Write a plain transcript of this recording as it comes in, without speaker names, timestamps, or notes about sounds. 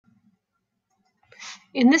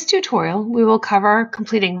In this tutorial, we will cover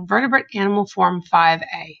completing Vertebrate Animal Form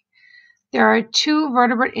 5A. There are two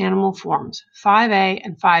vertebrate animal forms, 5A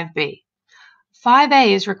and 5B. 5A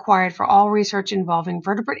is required for all research involving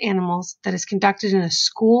vertebrate animals that is conducted in a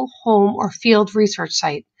school, home, or field research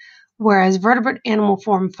site, whereas Vertebrate Animal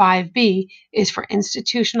Form 5B is for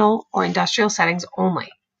institutional or industrial settings only.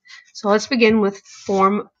 So let's begin with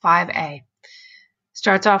Form 5A.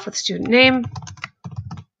 Starts off with student name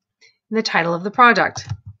and the title of the project.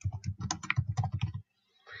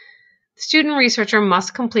 The student researcher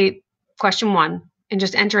must complete question 1 and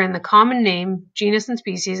just enter in the common name, genus and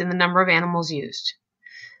species, and the number of animals used.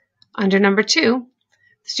 Under number 2,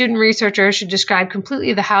 the student researcher should describe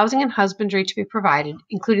completely the housing and husbandry to be provided,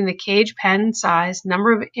 including the cage, pen, size,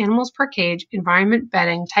 number of animals per cage, environment,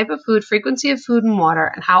 bedding, type of food, frequency of food and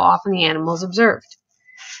water, and how often the animal is observed.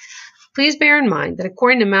 Please bear in mind that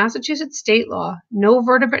according to Massachusetts state law, no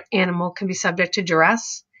vertebrate animal can be subject to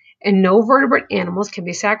duress, and no vertebrate animals can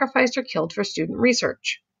be sacrificed or killed for student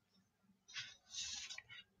research.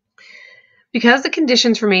 Because the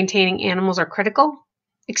conditions for maintaining animals are critical,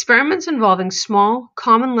 experiments involving small,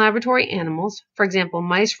 common laboratory animals, for example,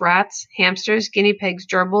 mice, rats, hamsters, guinea pigs,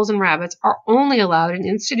 gerbils, and rabbits, are only allowed in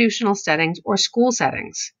institutional settings or school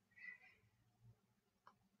settings.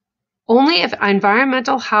 Only if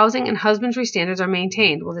environmental, housing, and husbandry standards are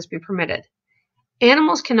maintained will this be permitted.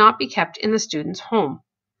 Animals cannot be kept in the student's home.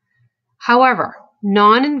 However,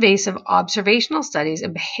 non-invasive observational studies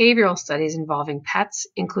and behavioral studies involving pets,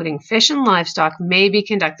 including fish and livestock, may be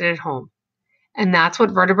conducted at home. And that's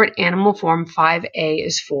what Vertebrate Animal Form 5A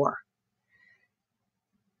is for.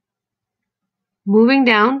 Moving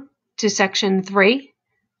down to Section 3,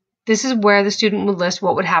 this is where the student would list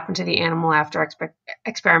what would happen to the animal after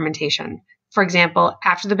experimentation. For example,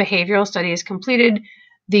 after the behavioral study is completed,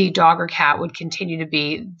 the dog or cat would continue to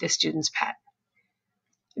be the student's pet.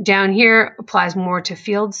 Down here applies more to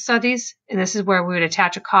field studies, and this is where we would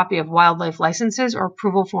attach a copy of wildlife licenses or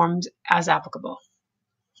approval forms as applicable.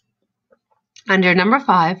 Under number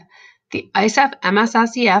 5, the ICEF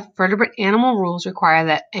MSSEF vertebrate animal rules require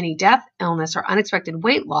that any death, illness, or unexpected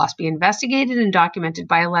weight loss be investigated and documented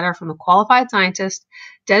by a letter from the qualified scientist,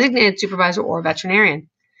 designated supervisor, or veterinarian.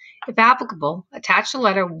 If applicable, attach the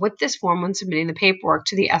letter with this form when submitting the paperwork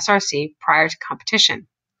to the SRC prior to competition.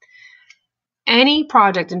 Any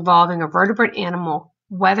project involving a vertebrate animal,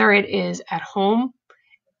 whether it is at home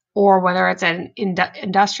or whether it's at an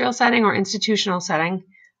industrial setting or institutional setting,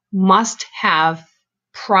 must have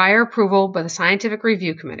prior approval by the Scientific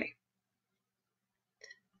Review Committee.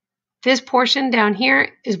 This portion down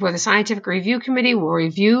here is where the Scientific Review Committee will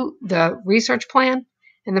review the research plan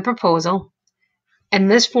and the proposal, and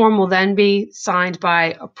this form will then be signed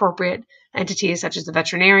by appropriate entities such as the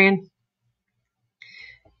veterinarian.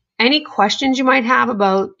 Any questions you might have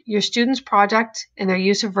about your student's project and their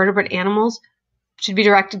use of vertebrate animals should be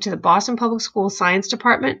directed to the Boston Public Schools Science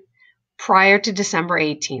Department prior to December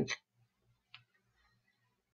 18th.